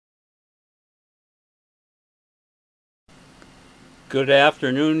Good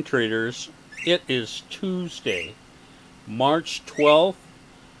afternoon, traders. It is Tuesday, March 12th,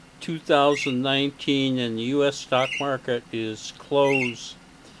 2019, and the U.S. stock market is closed.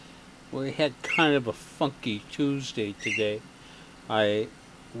 We had kind of a funky Tuesday today. I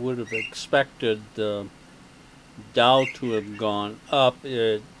would have expected the Dow to have gone up.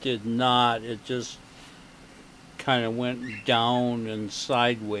 It did not. It just kind of went down and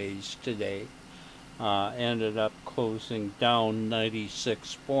sideways today. Ended up closing down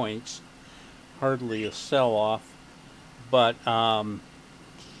 96 points. Hardly a sell-off, but the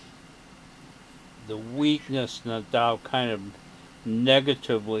weakness in the Dow kind of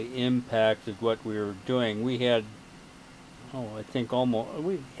negatively impacted what we were doing. We had, I think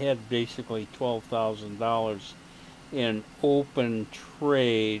we had basically $12,000 in open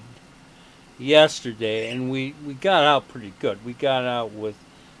trade yesterday, and we got out pretty good. We got out with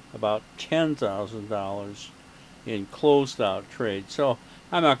about $10,000 in closed out trade. So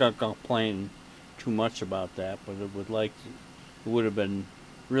I'm not going to complain too much about that, but it would have been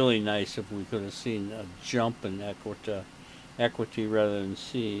really nice if we could have seen a jump in equity rather than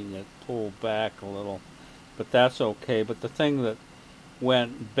seeing it pull back a little. But that's okay. But the thing that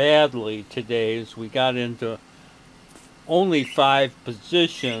went badly today is we got into only 5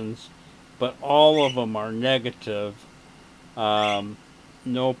 positions, but all of them are negative.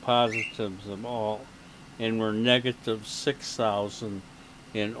 No positives at all, and we're negative 6,000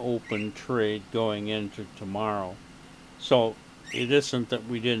 in open trade going into tomorrow. So it isn't that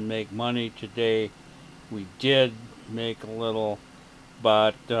we didn't make money today. We did make a little,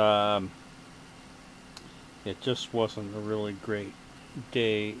 but it just wasn't a really great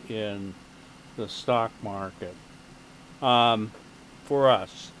day in the stock market for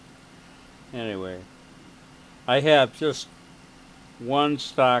us. Anyway, I have just one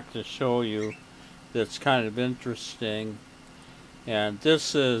stock to show you that's kind of interesting, and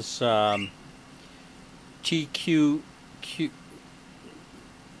this is TQ.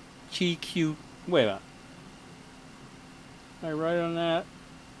 Wait a minute, am I right on that?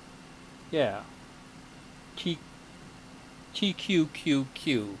 Yeah,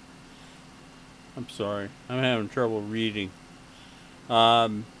 TQQQ. I'm sorry, I'm having trouble reading.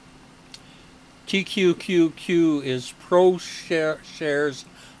 TQQQ is ProShares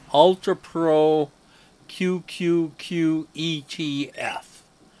Ultra Pro QQQ ETF,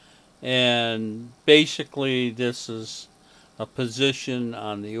 and basically this is a position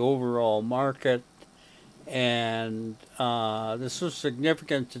on the overall market, and this was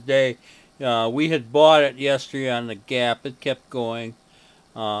significant today. We had bought it yesterday on the gap. It kept going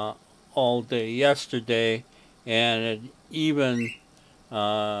all day yesterday, and it even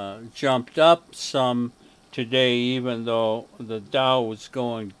jumped up some today, even though the Dow was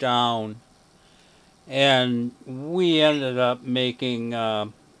going down, and we ended up making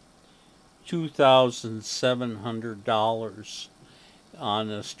 $2,700 on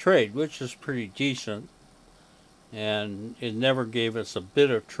this trade, which is pretty decent, and it never gave us a bit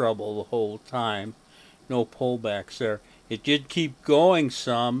of trouble the whole time. No pullbacks there. It did keep going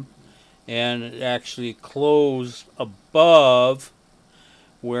some, and it actually closed above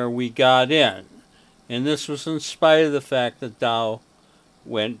where we got in, and this was in spite of the fact that Dow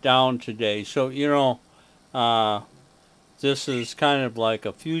went down today. So this is kind of like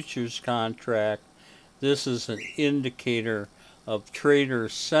a futures contract. This is an indicator of trader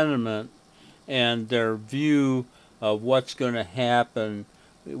sentiment and their view of what's going to happen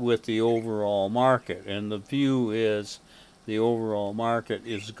with the overall market, and the view is the overall market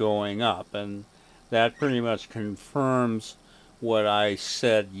is going up, and that pretty much confirms what I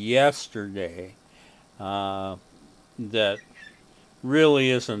said yesterday, that really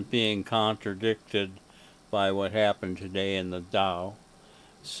isn't being contradicted by what happened today in the Dow.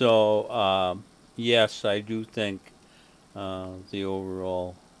 So yes, I do think the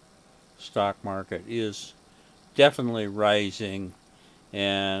overall stock market is definitely rising,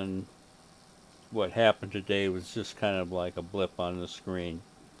 and what happened today was just kind of like a blip on the screen.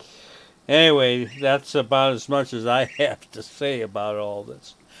 Anyway, that's about as much as I have to say about all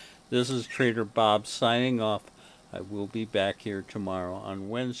this. This is Trader Bob signing off. I will be back here tomorrow on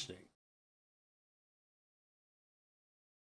Wednesday.